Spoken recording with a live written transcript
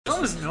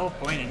almost no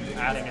point in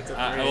adding it to 3.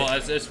 Well,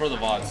 it's for the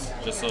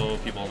VODs, just so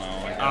people know,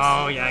 I guess.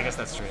 Oh, yeah, I guess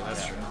that's true.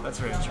 That's true. That's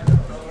very true.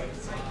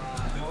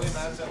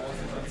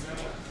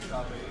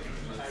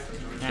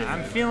 Yeah,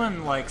 I'm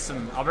feeling like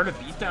some Alberta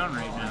beatdown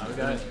right now. We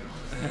got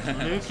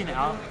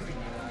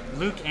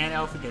Luke and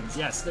Alphicans.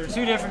 Yes, they're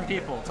 2 different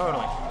people,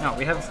 totally. No,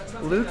 we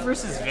have Luke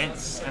versus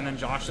Vince, and then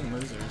Josh and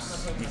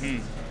losers.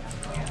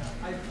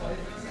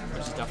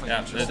 Which is definitely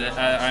interesting.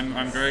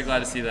 I'm very glad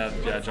to see that.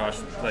 Yeah, Josh,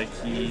 like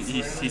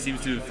he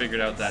seems to have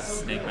figured out that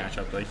snake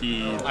matchup. Like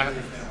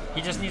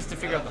he just needs to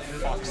figure out the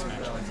Fox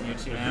matchup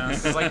with you 2 now.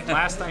 It's like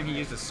last time he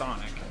used a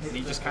Sonic, and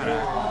he just kind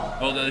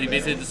of. Well, he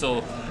basically.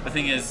 So the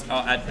thing is,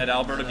 at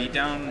Alberta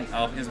Beatdown,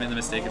 Alphicans made the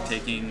mistake of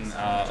taking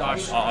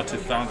Josh to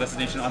Final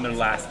Destination on their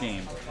last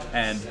game,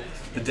 and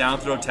the down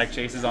throw tech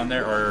chases on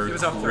there are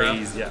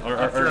crazy. Yeah,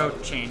 up throw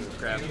chain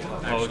grab.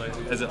 Actually.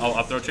 Is it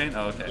up throw chain?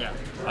 Oh, okay. Yeah.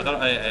 I thought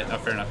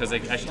fair enough, because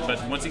like actually,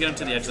 but once you get him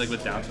to the edge, like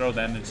with down throw,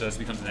 then it just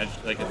becomes an edge.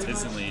 Like it's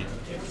instantly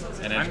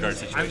an edge guard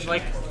situation. I'm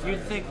like,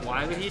 you'd think,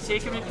 why would he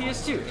take him in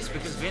PS2? It's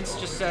because Vince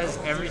just says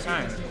every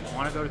time,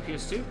 want to go to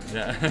PS2?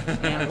 Yeah.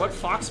 And what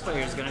Fox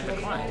player is going to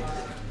decline?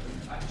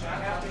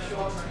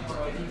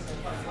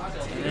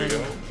 And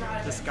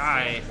then this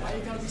guy.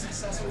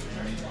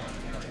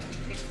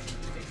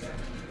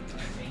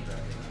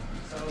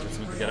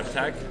 With the get up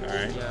attack?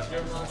 Alright. Yeah.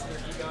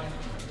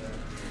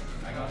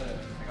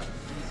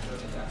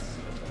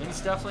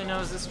 Vince definitely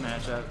knows this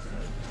matchup.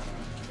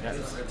 Yeah.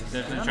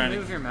 Definitely trying to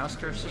move your mouse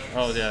cursor.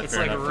 Oh, yeah, it's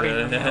fair like enough. right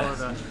in the middle of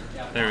the.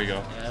 There we go.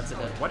 Yeah, that's it.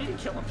 What did he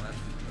kill him with?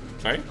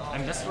 Sorry? I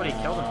missed what he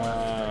killed him with.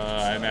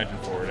 I imagine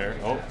forward air.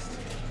 Oh,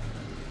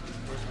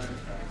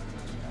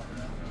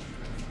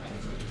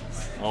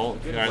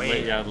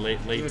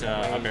 late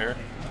up air.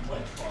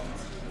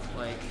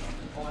 Like,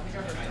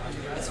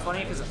 it's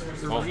funny because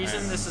the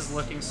reason this is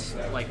looking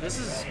like this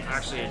is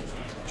actually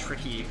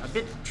a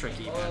bit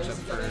tricky matchup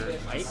for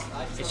Ike.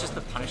 It's just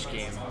the punish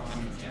game,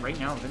 and right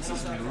now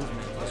Vince's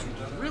movement is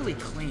really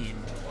clean.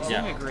 He's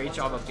doing a great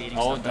job of beating.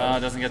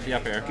 Doesn't get the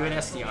up air. Good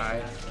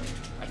SDI,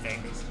 I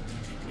think.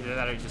 Either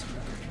that or just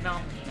no,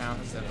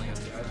 it's definitely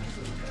SDI.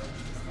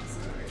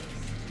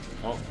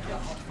 Oh.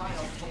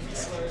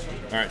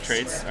 Alright,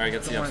 trades. Alright,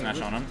 gets the up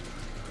smash on him.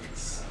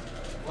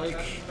 Like,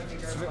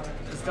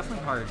 it's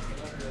definitely hard.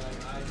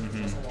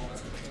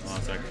 Hold on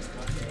a second.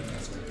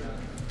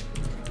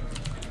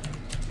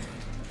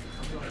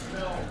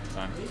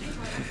 Done.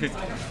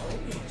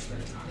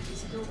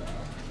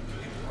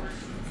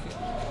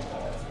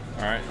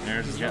 Alright,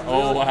 there's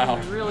oh wow.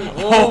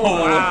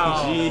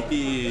 Wow.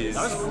 Jeez.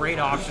 That was great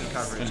option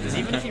coverage, because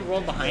even if he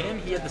rolled behind him,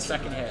 he had the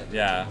second hit.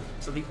 Yeah.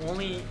 So the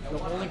only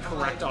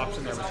correct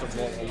option there was to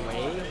roll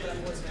away.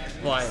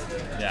 But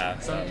yeah.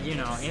 So in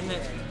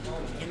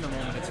the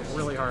moment it's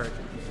really hard.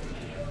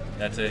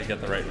 You have to get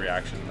the right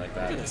reaction like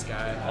that. Look at this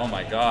guy. Oh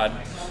my god.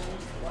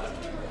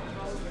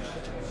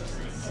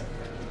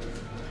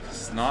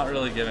 It's not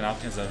really giving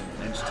Alphicans an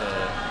inch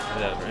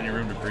to any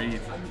room to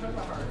breathe.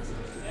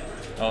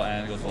 Oh,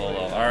 and it goes low.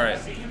 Alright.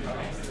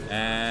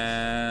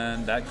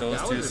 And that goes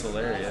to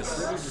Sylarius.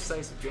 Really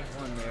decisive game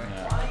one there.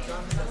 Yeah.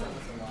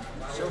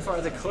 So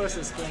far, the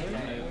closest game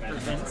for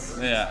Vince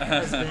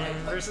has been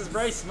versus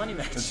Bryce money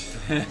match,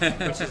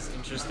 which is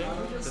interesting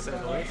to say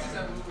the least.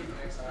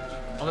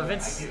 Although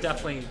Vince is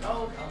definitely,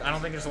 I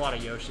don't think there's a lot of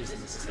Yoshis in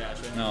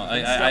Saskatchewan. No,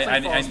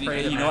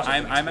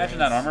 I imagine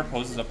that armor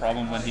poses a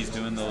problem when he's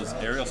doing those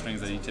aerial strings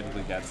that he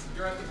typically gets.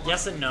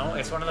 Yes and no.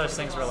 It's one of those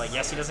things where, like,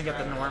 yes, he doesn't get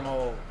the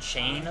normal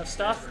chain of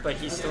stuff, but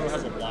he still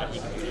has a lot he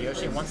can do to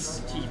Yoshi.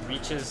 Once he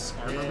reaches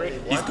armor break,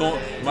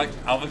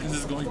 Alphicans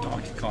is going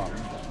Donkey Kong.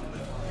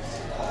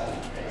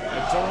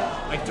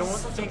 I don't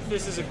think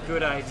this is a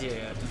good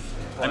idea.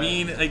 I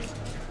mean, like,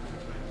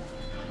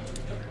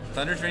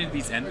 Thunder Train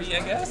beats Envy,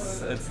 I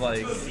guess? It's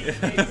like... this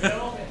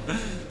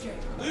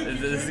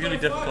is going to be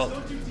difficult.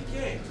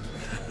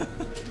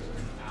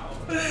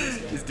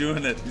 He's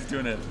doing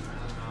it.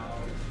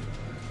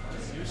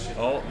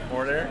 Oh,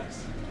 forward air.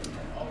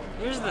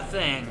 Here's the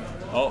thing.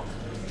 Oh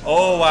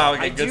wow,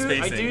 okay, good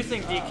spacing. I do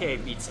think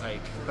DK beats Ike,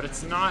 but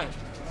it's not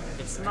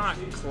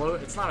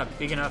close. It's not a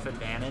big enough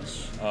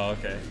advantage. Oh,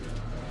 okay.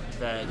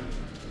 That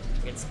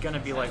it's gonna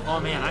be like, oh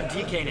man, I'm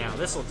DK now.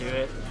 This will do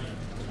it.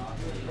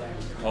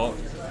 Oh,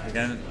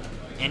 again.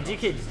 And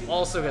DK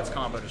also gets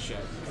combo to shit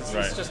because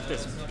he's just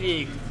this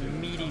big,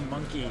 meaty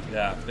monkey.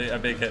 Yeah, a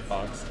big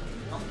hitbox.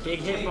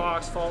 Big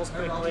hitbox, falls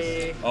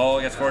quickly. Oh,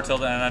 he gets forward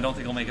tilted, and I don't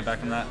think he'll make it back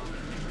from that.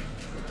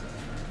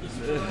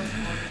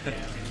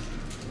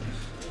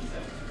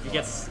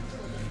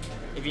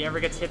 If he ever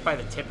gets hit by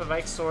the tip of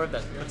Ike's sword,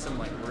 that puts him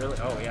like really.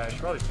 Oh yeah, I should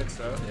probably fix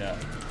that. Yeah.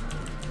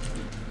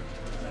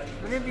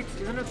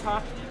 Isn't it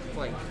top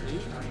like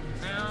 8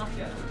 now?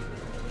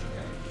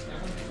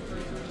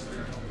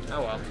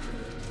 Oh well.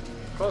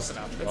 Close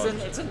enough.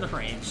 It's in the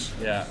range.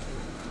 Yeah.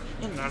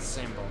 In that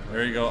same ball.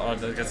 There you go. Oh,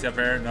 gets the up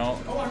air. No.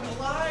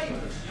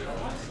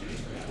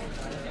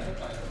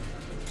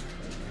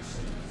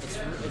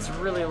 It's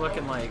really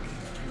looking like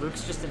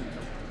Luke's just in.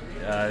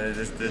 Yeah, it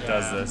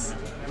does this.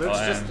 Luke's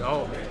just.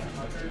 Oh.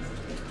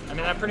 I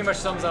mean, that pretty much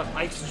sums up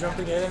Ike's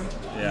jumping at him.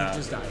 Yeah. And he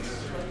just dies.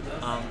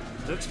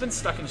 Luke's been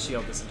stuck in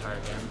shield this entire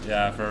game.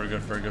 Yeah, for a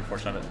good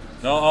portion of it.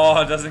 No,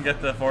 oh, it doesn't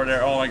get the forward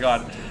air. Oh my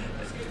god.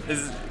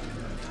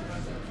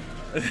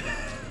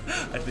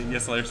 I think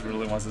yes, Sylarius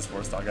really wants this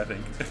force stock, I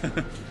think.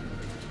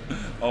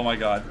 Oh my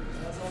god.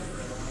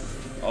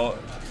 Oh.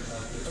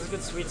 That was a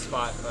good sweet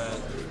spot, but...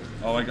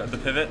 Oh my god, the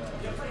pivot.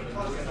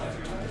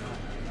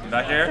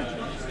 Back air.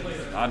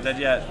 Not dead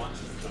yet.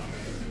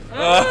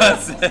 Oh,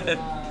 that's it.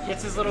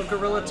 Hits his little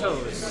gorilla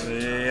toes.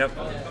 Yep.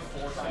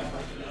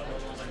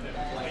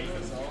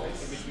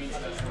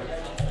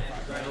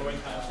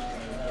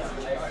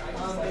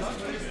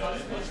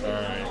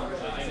 Alright.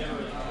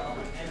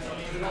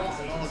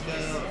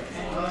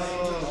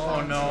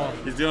 Oh no.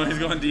 He's going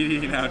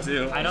DDD now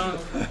too. I don't.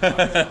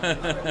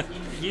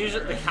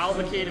 Usually, the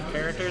cavalcade of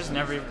characters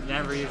never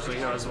usually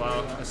goes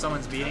well if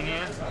someone's beating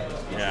you.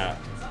 Yeah.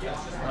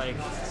 Like.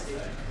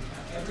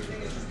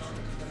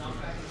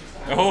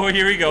 Oh,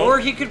 here we go. Or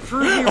he could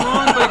prove me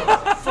wrong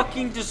by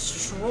fucking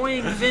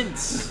destroying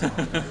Vince.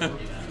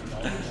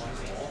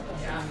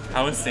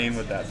 How insane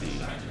would that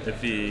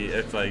be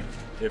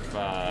if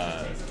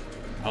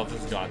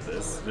Alpha's got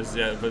this with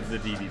the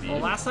DDD? Well,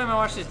 last time I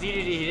watched his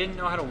DDD, he didn't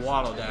know how to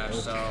waddle dash,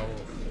 so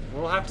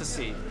we'll have to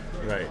see.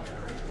 Right.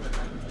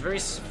 Very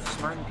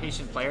smart and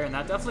patient player, and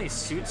that definitely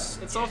suits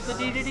itself to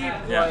DDD,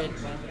 Yeah. but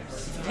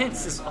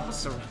Vince is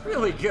also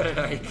really good at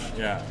Ike.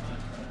 Yeah.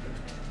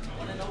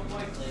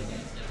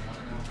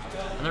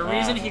 And the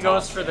reason he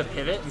goes for the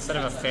pivot instead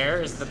of a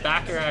fair is the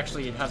back air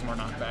actually has more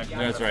knockback. Than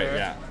That's the right, fair.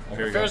 yeah. Oh, here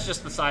The we go. fair's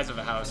just the size of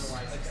a house.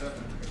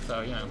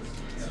 So, you know.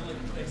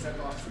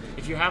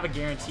 If you have a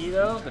guarantee,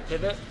 though, the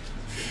pivot...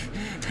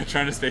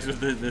 Trying to space with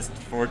this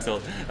forward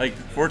tilt. Like,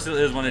 forward tilt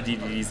is one of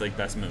DDD's like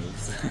best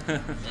moves.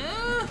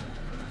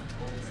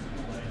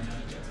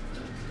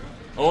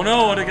 Oh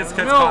no, it gets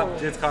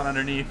caught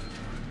underneath.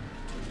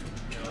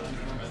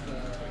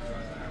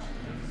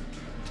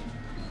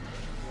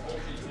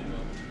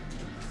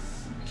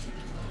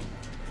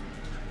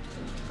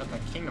 Got that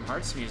Kingdom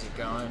Hearts music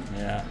going.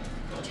 Yeah.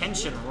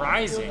 Tension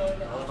rising.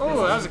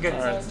 Oh, that was a good,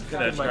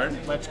 Good edge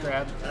guard. ledge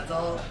grab.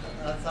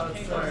 That's how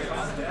it starts.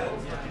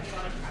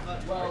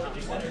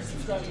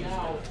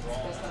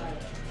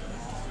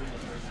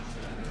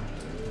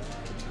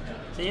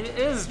 See, it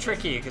is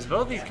tricky because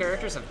both these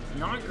characters have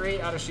not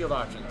great out of shield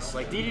options.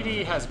 Like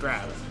DDD has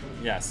grab,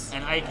 Yes.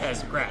 and Ike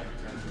has grab,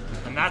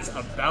 and that's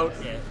about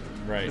it.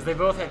 Right. Because they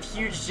both have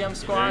huge jump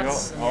There you go.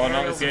 squats. and Oh the no,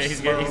 aerials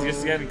he's are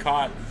just getting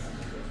caught.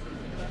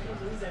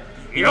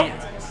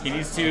 Yep. He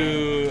needs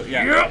to.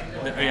 Yeah.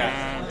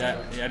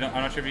 Yep.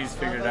 I'm not sure if he's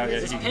figured it out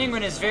yet. This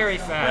penguin is very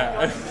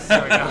fat. Yeah.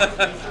 There we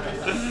go.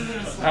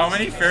 How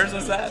many fairs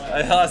was that?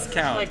 I lost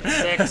count. Like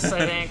 6,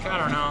 I think. I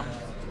don't know.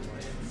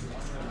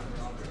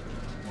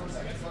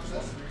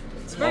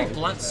 It's a very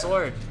blunt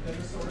sword.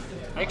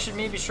 Ike should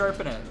maybe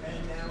sharpen it.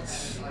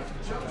 It's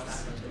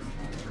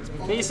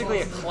basically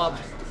a club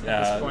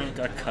at this point.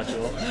 A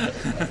cudgel.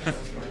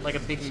 Like a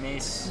big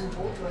mace.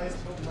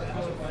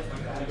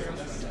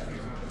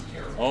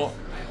 Oh,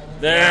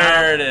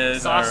 there it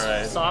is. Soft, All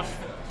right.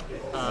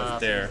 soft.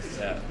 There.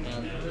 Yeah.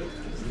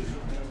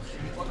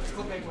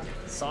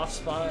 Soft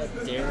spot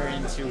dare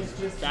into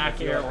back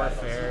air or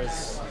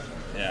fairs.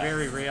 Yeah.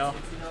 Very real.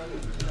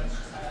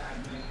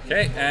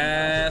 Okay,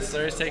 and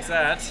Sylarius takes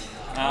that.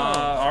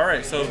 All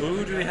right. So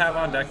who do we have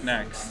on deck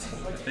next?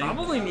 I think.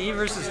 Probably me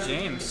versus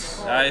James.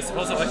 I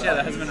suppose so. Yeah,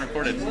 that hasn't been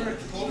recorded.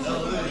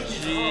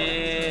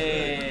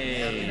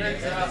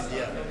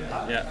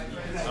 Yeah.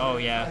 Oh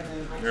yeah.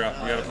 You're up.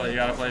 You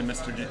gotta play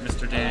Mr.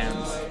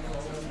 James.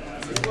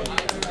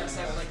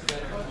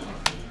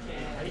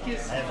 I think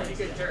he's pretty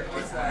good character.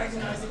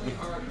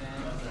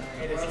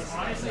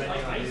 Honestly,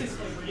 Ike is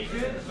pretty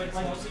good, but it's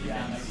mostly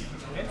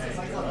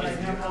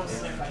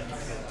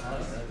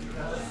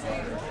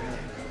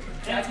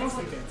yeah, it's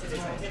mostly Vince.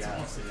 It's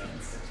mostly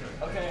Vince.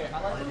 Okay,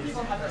 I like when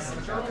people have that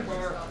syndrome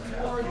where,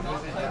 or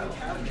not play the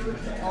character,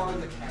 or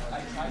the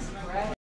I try something